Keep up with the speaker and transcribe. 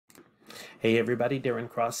Hey everybody, Darren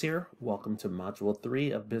Cross here. Welcome to Module 3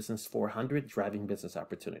 of Business 400, Driving Business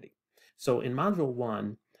Opportunity. So in Module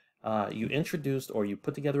 1, you introduced or you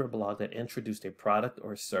put together a blog that introduced a product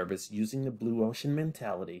or service using the blue ocean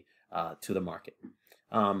mentality to the market.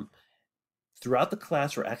 Throughout the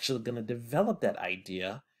class, we're actually going to develop that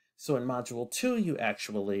idea. So in Module 2, you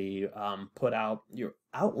actually put out your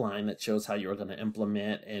outline that shows how you're going to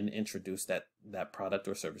implement and introduce that product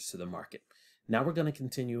or service to the market. Now we're going to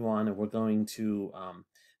continue on and we're going to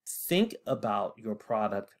think about your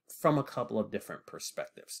product from a couple of different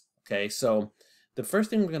perspectives. Okay, so the first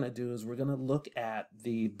thing we're going to do is we're going to look at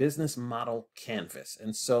the business model canvas.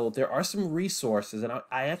 And so there are some resources, and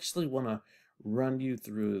I actually want to run you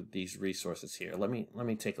through these resources here. Let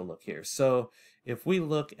me take a look here. So if we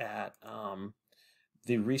look at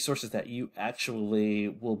the resources that you actually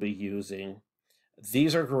will be using,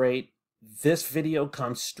 these are great. This video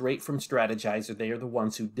comes straight from Strategyzer. They are the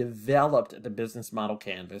ones who developed the business model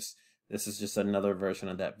canvas. This is just another version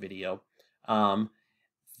of that video.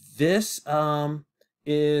 This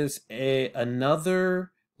is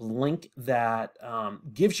another link that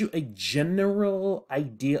gives you a general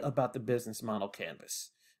idea about the business model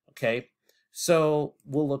canvas. Okay, so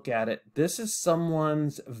we'll look at it. This is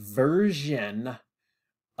someone's version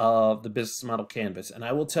of the business model canvas, and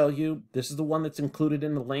I will tell you, this is the one that's included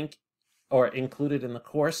in the link or included in the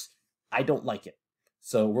course. I don't like it.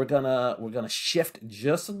 So we're gonna shift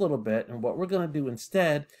just a little bit, and what we're gonna do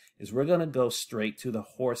instead is we're gonna go straight to the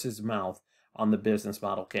horse's mouth on the business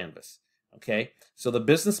model canvas. Okay, so the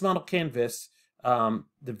business model canvas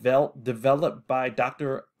developed by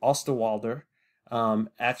Dr. Osterwalder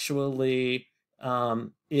actually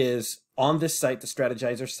is on this site, the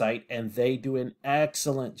Strategyzer site, and they do an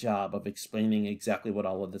excellent job of explaining exactly what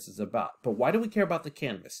all of this is about. But why do we care about the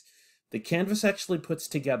canvas? The canvas actually puts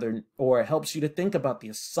together or helps you to think about the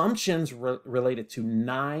assumptions related to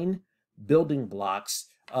 9 building blocks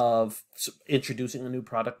of introducing a new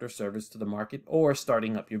product or service to the market or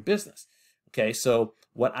starting up your business. Okay, so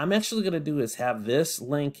what I'm actually going to do is have this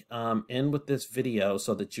link in with this video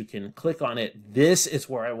so that you can click on it. This is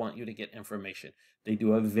where I want you to get information. They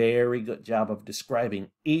do a very good job of describing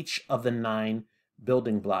each of the 9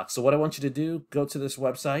 building blocks. So what I want you to do, go to this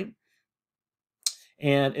website,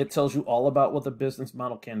 and it tells you all about what the business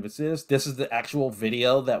model canvas is. This is the actual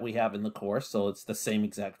video that we have in the course, so it's the same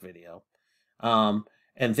exact video. And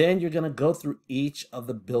then you're going to go through each of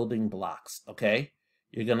the building blocks, okay?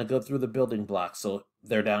 You're going to go through the building blocks, so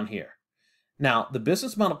they're down here. Now, the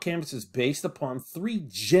business model canvas is based upon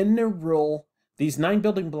these 9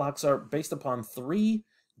 building blocks are based upon 3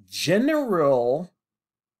 general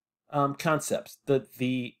concepts.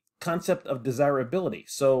 The concept of desirability.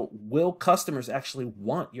 So will customers actually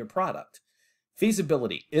want your product?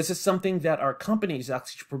 Feasibility. Is this something that our company is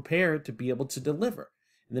actually prepared to be able to deliver?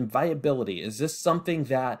 And then viability. Is this something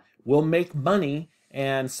that will make money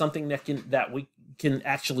and something that can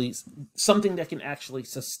actually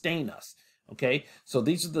sustain us? Okay, so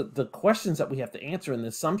these are the questions that we have to answer and the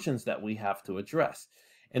assumptions that we have to address.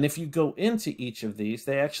 And if you go into each of these,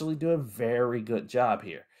 they actually do a very good job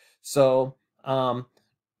here. So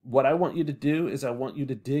what I want you to do is I want you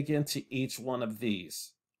to dig into each one of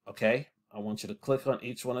these, okay? I want you to click on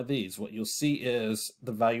each one of these. What you'll see is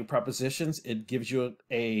the value propositions. It gives you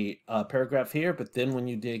a paragraph here, but then when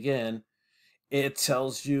you dig in, it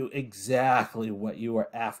tells you exactly what you are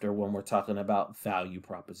after when we're talking about value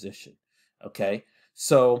proposition, okay?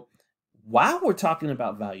 So while we're talking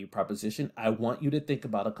about value proposition, I want you to think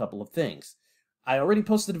about a couple of things. I already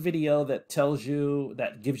posted a video that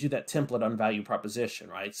gives you that template on value proposition,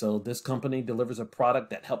 right? So this company delivers a product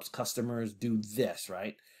that helps customers do this,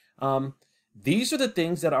 right? These are the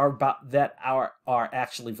things that are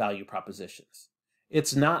actually value propositions.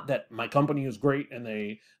 It's not that my company is great and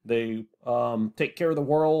they take care of the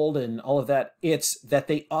world and all of that. It's that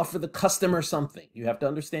they offer the customer something. You have to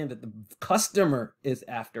understand that the customer is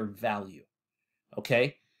after value,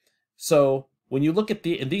 okay? So when you look at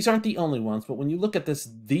and these aren't the only ones, but when you look at this,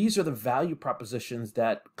 these are the value propositions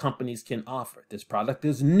that companies can offer. This product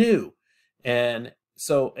is new. And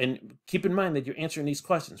keep in mind that you're answering these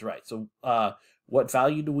questions, right? So what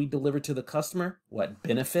value do we deliver to the customer? What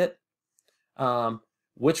benefit?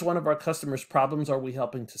 Which one of our customers' problems are we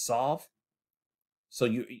helping to solve? So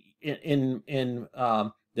you in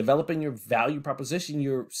developing your value proposition,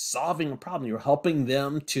 you're solving a problem. You're helping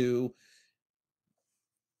them to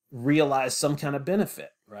realize some kind of benefit,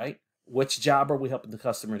 right? Which job are we helping the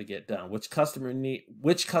customer to get done? Which customer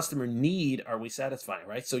need are we satisfying,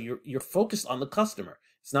 right? So you're focused on the customer.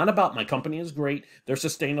 It's not about my company is great, they're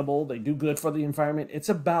sustainable, they do good for the environment. It's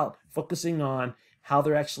about focusing on how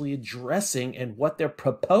they're actually addressing and what they're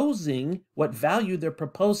proposing, what value they're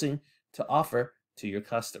proposing to offer to your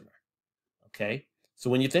customer. Okay? So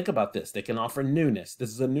when you think about this, they can offer newness. This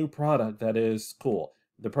is a new product that is cool.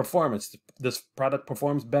 The performance, this product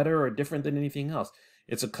performs better or different than anything else.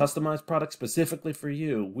 It's a customized product specifically for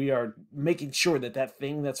you. We are making sure that that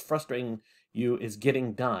thing that's frustrating you is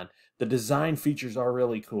getting done. The design features are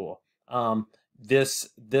really cool. This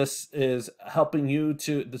is helping you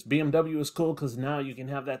to, this BMW is cool because now you can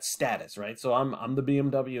have that status, right? So I'm the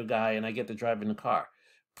BMW guy and I get to drive in the car.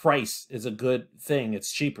 Price is a good thing.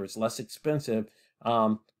 It's cheaper. It's less expensive.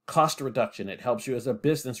 Cost reduction. It helps you as a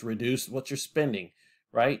business reduce what you're spending,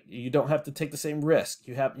 right? You don't have to take the same risk.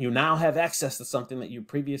 You now have access to something that you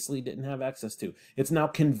previously didn't have access to. It's now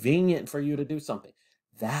convenient for you to do something.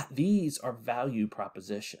 These are value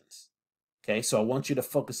propositions. Okay, so I want you to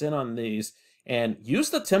focus in on these and use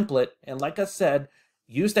the template. And like I said,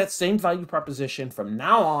 use that same value proposition from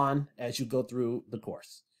now on as you go through the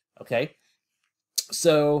course. Okay,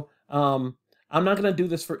 so I'm not going to do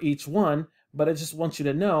this for each one, but I just want you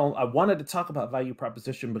to know I wanted to talk about value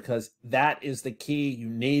proposition because that is the key. You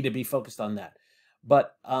need to be focused on that.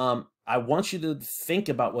 But I want you to think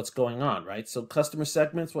about what's going on, right? So customer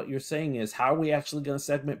segments, what you're saying is, how are we actually going to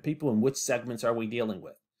segment people and which segments are we dealing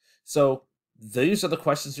with? So these are the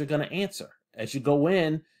questions you're going to answer. As you go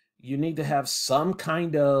in, you need to have some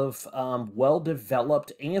kind of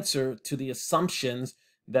well-developed answer to the assumptions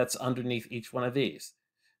that's underneath each one of these.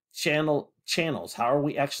 Channels, how are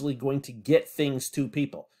we actually going to get things to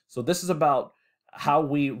people? So this is about how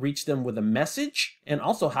we reach them with a message and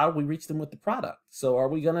also how we reach them with the product. So are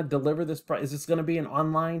we going to deliver this? Is this going to be an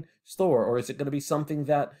online store, or is it going to be something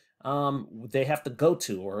that they have to go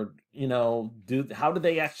to, or, you know, how do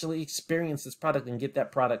they actually experience this product and get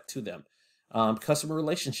that product to them? Customer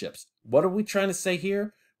relationships. What are we trying to say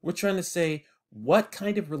here? We're trying to say, what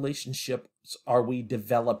kind of relationships are we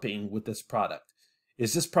developing with this product?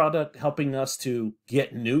 Is this product helping us to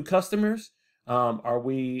get new customers? Are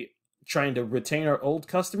we trying to retain our old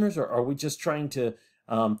customers, or are we just trying to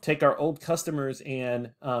take our old customers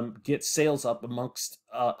and get sales up amongst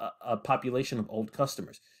a population of old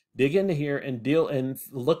customers? Dig into here and deal and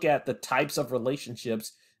look at the types of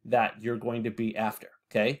relationships that you're going to be after.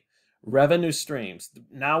 Okay. Revenue streams.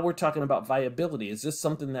 Now we're talking about viability. Is this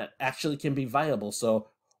something that actually can be viable? So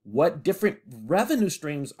what different revenue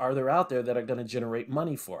streams are there out there that are going to generate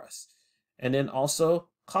money for us? And then also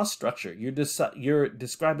cost structure. You're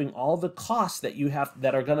describing all the costs that you have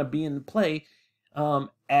that are going to be in play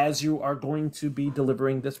as you are going to be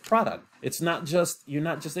delivering this product. It's not just, you're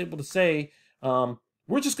not just able to say,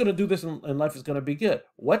 we're just going to do this and life is going to be good.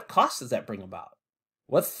 What costs does that bring about?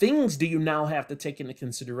 What things do you now have to take into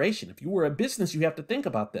consideration? If you were a business, you have to think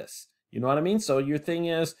about this. You know what I mean? So your thing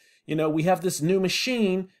is, you know, we have this new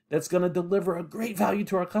machine that's going to deliver a great value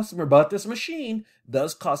to our customer, but this machine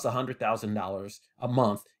does cost $100,000 a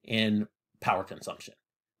month in power consumption,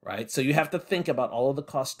 right? So you have to think about all of the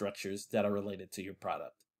cost structures that are related to your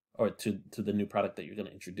product, or to the new product that you're going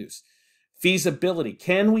to introduce. Feasibility.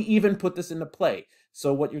 Can we even put this into play?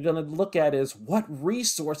 So what you're going to look at is, what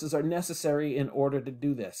resources are necessary in order to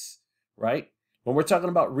do this, right? When we're talking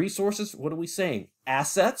about resources, what are we saying?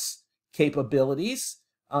 Assets, capabilities,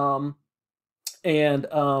 and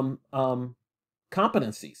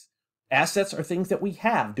competencies. Assets are things that we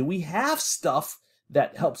have. Do we have stuff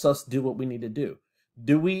that helps us do what we need to do?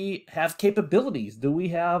 Do we have capabilities? Do we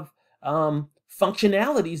have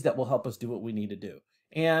functionalities that will help us do what we need to do?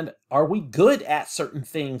 And are we good at certain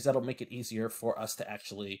things that'll make it easier for us to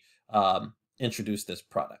actually introduce this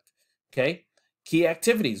product? Okay. Key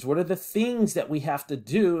activities. What are the things that we have to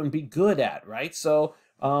do and be good at, right? So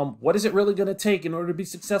what is it really going to take in order to be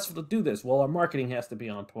successful to do this? Well, our marketing has to be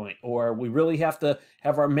on point, or we really have to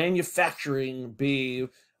have our manufacturing be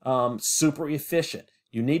super efficient.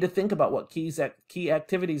 You need to think about what key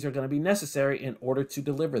activities are going to be necessary in order to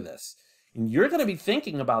deliver this. And you're going to be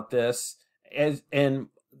thinking about this and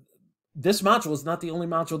this module is not the only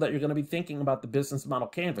module that you're going to be thinking about the business model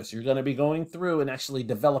canvas. You're going to be going through and actually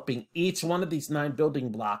developing each one of these 9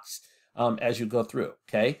 building blocks as you go through.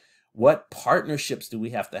 Okay. What partnerships do we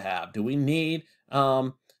have to have? Do we need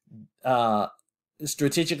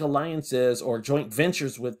strategic alliances or joint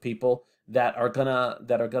ventures with people that are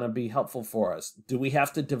gonna be helpful for us? Do we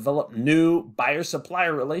have to develop new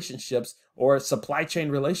buyer-supplier relationships or supply chain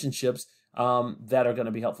relationships that are going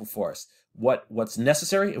to be helpful for us? What's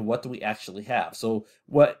necessary and what do we actually have? So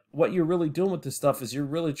what you're really doing with this stuff is you're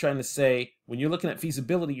really trying to say, when you're looking at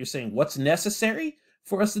feasibility, you're saying what's necessary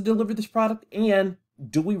for us to deliver this product, and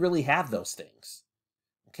do we really have those things?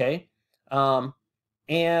 Okay.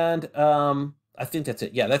 I think that's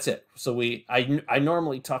it. Yeah, that's it. So I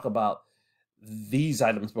normally talk about these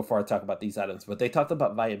items before I talk about these items, but they talked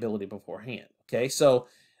about viability beforehand. Okay, so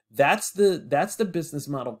that's the business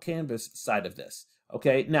model canvas side of this.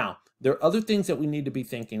 Okay, now there are other things that we need to be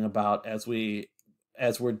thinking about as we're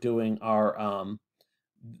doing our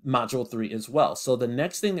module 3 as well. So the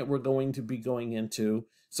next thing that we're going to be going into,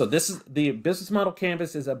 so this is the business model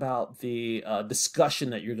canvas, is about the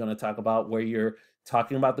discussion that you're going to talk about, where you're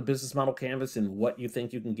talking about the business model canvas and what you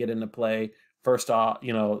think you can get into play first off,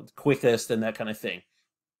 quickest and that kind of thing.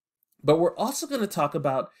 But we're also going to talk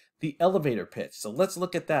about the elevator pitch. So let's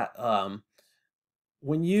look at that.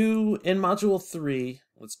 When you, in module 3,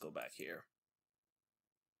 let's go back here.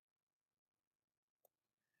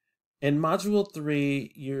 In module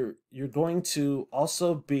 3, you're going to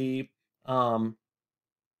also be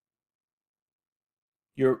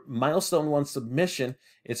your milestone 1 submission.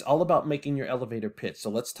 It's all about making your elevator pitch. So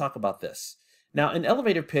let's talk about this. Now, an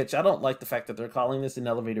elevator pitch, I don't like the fact that they're calling this an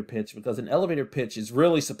elevator pitch, because an elevator pitch is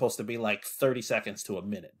really supposed to be like 30 seconds to a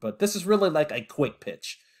minute. But this is really like a quick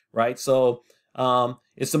pitch, right? So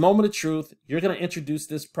it's the moment of truth. You're going to introduce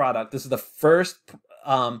this product. This is the first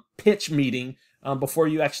pitch meeting before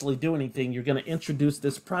you actually do anything. You're going to introduce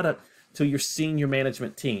this product to your senior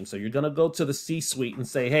management team. So you're going to go to the C-suite and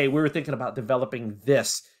say, hey, we were thinking about developing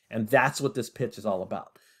this, and that's what this pitch is all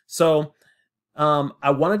about. So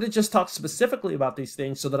I wanted to just talk specifically about these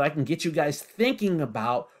things so that I can get you guys thinking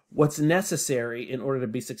about what's necessary in order to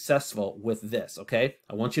be successful with this, okay?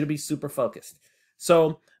 I want you to be super focused.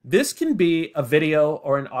 So this can be a video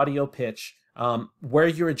or an audio pitch where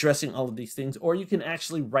you're addressing all of these things, or you can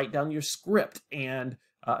actually write down your script and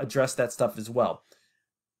address that stuff as well.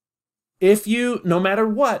 No matter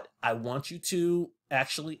what, I want you to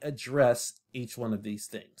actually address each one of these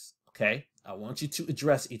things, okay? I want you to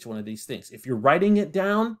address each one of these things. If you're writing it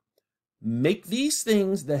down, make these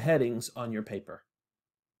things the headings on your paper.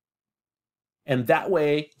 And that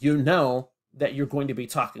way you know that you're going to be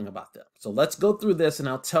talking about them. So let's go through this and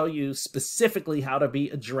I'll tell you specifically how to be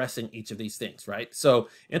addressing each of these things, right? So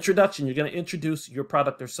introduction, you're going to introduce your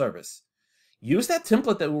product or service. Use that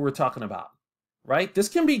template that we were talking about, right? This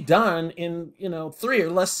can be done in, 3 or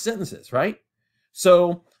less sentences, right?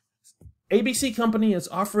 So ABC company is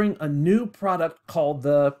offering a new product called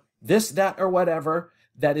the this, that, or whatever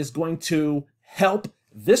that is going to help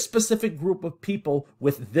this specific group of people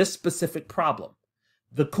with this specific problem.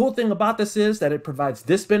 The cool thing about this is that it provides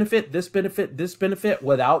this benefit, this benefit, this benefit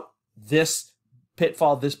without this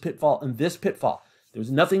pitfall, and this pitfall.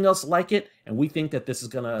 There's nothing else like it, and we think that this is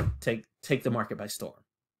going to take the market by storm.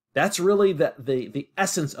 That's really the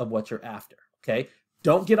essence of what you're after, okay?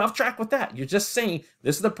 Don't get off track with that. You're just saying,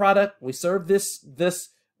 this is the product, we serve this,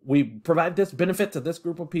 we provide this benefit to this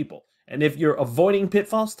group of people. And if you're avoiding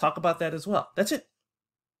pitfalls, talk about that as well. That's it.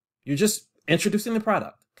 You're just introducing the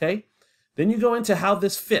product, okay? Then you go into how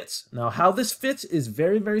this fits. Now, how this fits is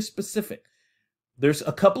very, very specific. There's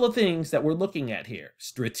a couple of things that we're looking at here: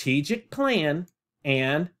 strategic plan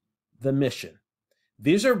and the mission.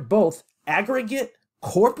 These are both aggregate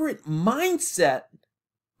corporate mindset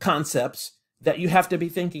concepts that you have to be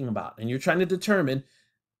thinking about. And you're trying to determine,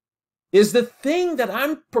 is the thing that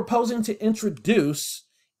I'm proposing to introduce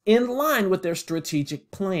in line with their strategic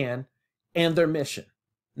plan and their mission?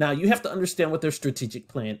 Now, you have to understand what their strategic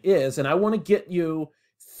plan is, and I want to get you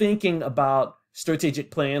thinking about strategic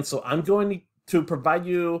plans. So I'm going to provide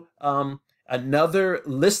you another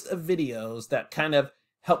list of videos that kind of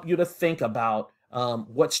help you to think about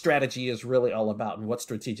what strategy is really all about and what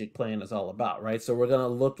strategic plan is all about, right? So we're going to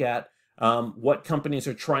look at what companies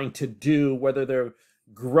are trying to do, whether they're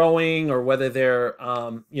growing or whether they're,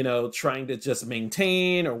 trying to just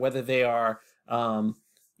maintain, or whether they are,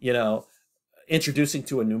 introducing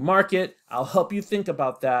to a new market. I'll help you think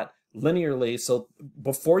about that linearly. So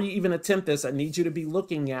before you even attempt this, I need you to be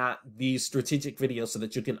looking at these strategic videos so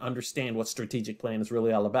that you can understand what strategic plan is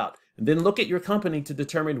really all about. And then look at your company to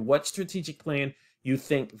determine what strategic plan you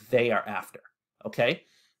think they are after, okay?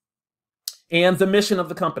 And the mission of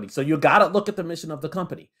the company. So you got to look at the mission of the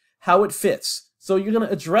company, how it fits. So you're going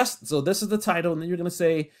to address, so this is the title, and then you're going to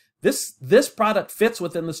say, this product fits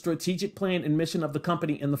within the strategic plan and mission of the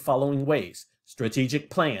company in the following ways. Strategic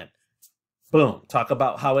plan. Boom. Talk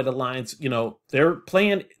about how it aligns.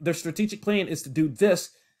 Their strategic plan is to do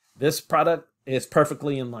this. This product is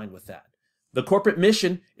perfectly in line with that. The corporate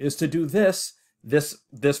mission is to do this.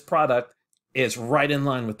 This product is right in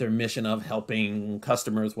line with their mission of helping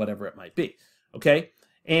customers, whatever it might be. Okay.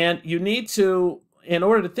 And you need to, in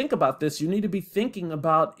order to think about this, you need to be thinking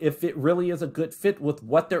about if it really is a good fit with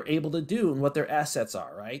what they're able to do and what their assets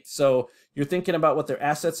are, right? So you're thinking about what their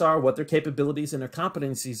assets are, what their capabilities and their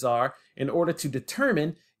competencies are in order to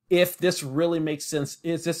determine if this really makes sense.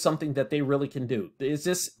 Is this something that they really can do? Is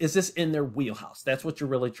this in their wheelhouse? That's what you're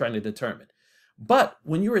really trying to determine. But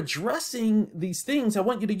when you're addressing these things, I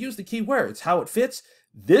want you to use the key words, how it fits.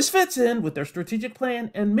 This fits in with their strategic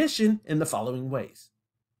plan and mission in the following ways.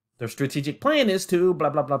 Their strategic plan is to blah,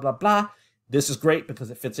 blah, blah, blah, blah. This is great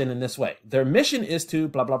because it fits in this way. Their mission is to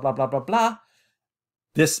blah, blah, blah, blah, blah, blah.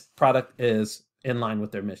 This product is in line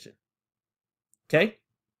with their mission. Okay?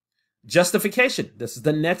 Justification. This is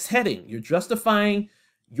the next heading. You're justifying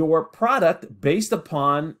your product based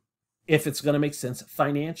upon if it's going to make sense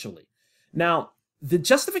financially. Now, the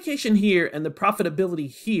justification here and the profitability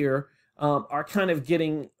here are kind of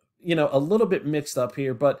getting, a little bit mixed up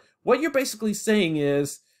here. But what you're basically saying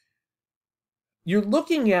is, you're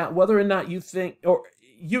looking at whether or not you think, or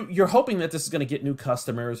you're hoping that this is going to get new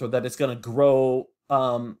customers or that it's going to grow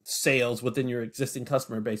sales within your existing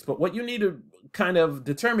customer base. But what you need to kind of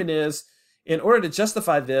determine is, in order to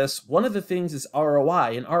justify this, one of the things is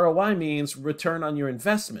ROI. And ROI means return on your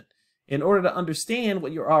investment. In order to understand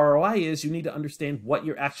what your ROI is, you need to understand what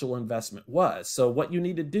your actual investment was. So what you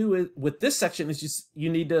need to do with this section is you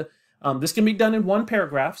need to, this can be done in one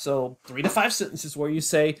paragraph, so 3 to 5 sentences where you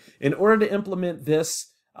say, in order to implement this,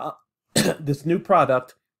 this new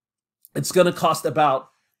product, it's going to cost about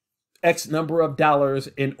X number of dollars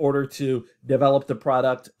in order to develop the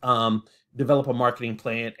product, develop a marketing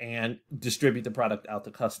plan, and distribute the product out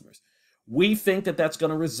to customers. We think that that's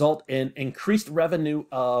going to result in increased revenue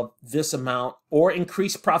of this amount or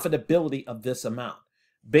increased profitability of this amount.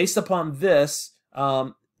 Based upon this,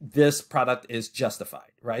 this product is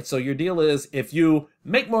justified, right? So your deal is, if you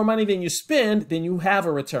make more money than you spend, then you have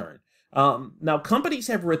a return. Now, companies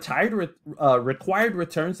have required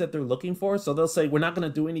returns that they're looking for. So they'll say, we're not going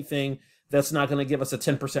to do anything that's not going to give us a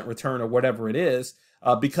 10% return or whatever it is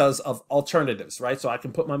because of alternatives, right? So I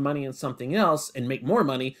can put my money in something else and make more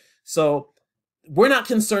money. So we're not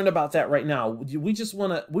concerned about that right now. We just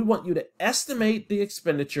want you to estimate the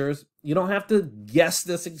expenditures. You don't have to guess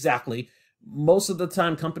this exactly. Most of the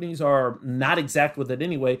time, companies are not exact with it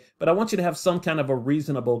anyway, but I want you to have some kind of a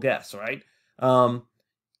reasonable guess, right?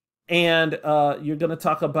 And you're going to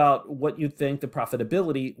talk about what you think the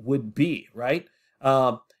profitability would be, right?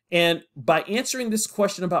 And by answering this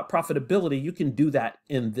question about profitability, you can do that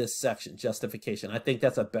in this section, justification. I think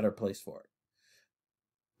that's a better place for it.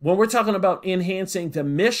 When we're talking about enhancing the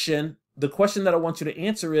mission, the question that I want you to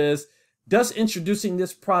answer is, does introducing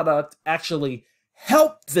this product actually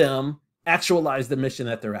help them actualize the mission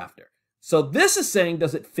that they're after? So this is saying,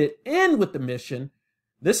 does it fit in with the mission?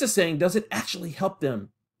 This is saying, does it actually help them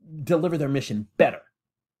deliver their mission better,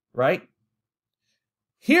 right?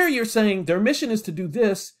 Here you're saying their mission is to do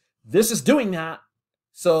this. This is doing that.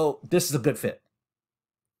 So this is a good fit.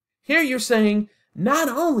 Here you're saying, not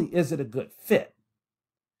only is it a good fit,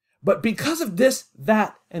 but because of this,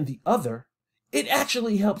 that, and the other, it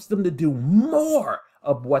actually helps them to do more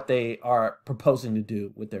of what they are proposing to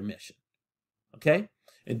do with their mission. Okay?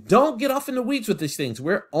 And don't get off in the weeds with these things.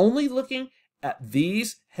 We're only looking at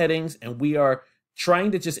these headings and we are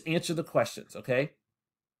trying to just answer the questions, okay?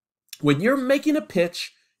 When you're making a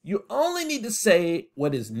pitch, you only need to say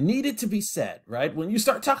what is needed to be said, right? When you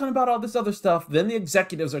start talking about all this other stuff, then the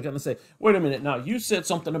executives are going to say, wait a minute, now you said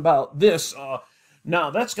something about this,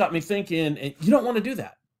 now that's got me thinking, and you don't want to do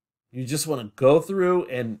that. You just want to go through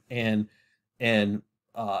and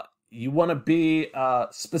you want to be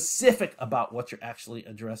specific about what you're actually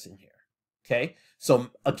addressing here. Okay.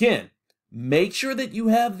 So again, make sure that you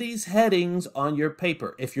have these headings on your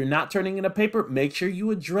paper. If you're not turning in a paper, make sure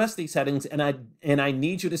you address these headings. And I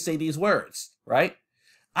need you to say these words, right?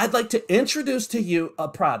 I'd like to introduce to you a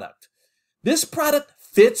product. This product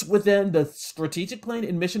fits within the strategic plan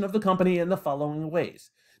and mission of the company in the following ways.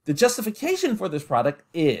 The justification for this product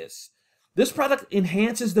is, this product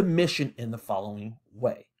enhances the mission in the following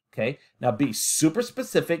way. Okay, now be super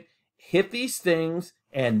specific, hit these things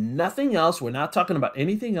and nothing else. We're not talking about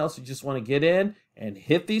anything else. You just want to get in and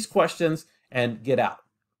hit these questions and get out.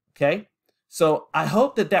 Okay, so I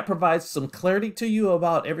hope that that provides some clarity to you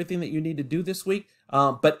about everything that you need to do this week.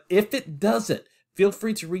 But if it doesn't, feel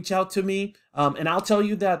free to reach out to me. And I'll tell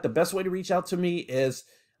you that the best way to reach out to me is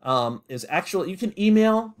actually, you can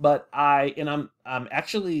email, but I'm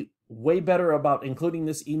actually way better about including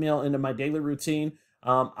this email into my daily routine.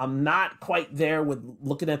 I'm not quite there with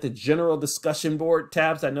looking at the general discussion board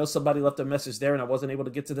tabs. I know somebody left a message there and I wasn't able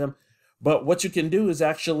to get to them. But what you can do is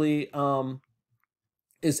actually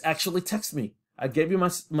text me. I gave you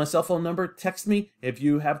my cell phone number. Text me if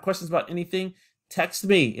you have questions about anything. Text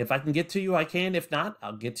me. If I can get to you, I can. If not,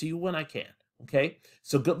 I'll get to you when I can. Okay?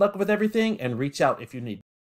 So good luck with everything, and reach out if you need.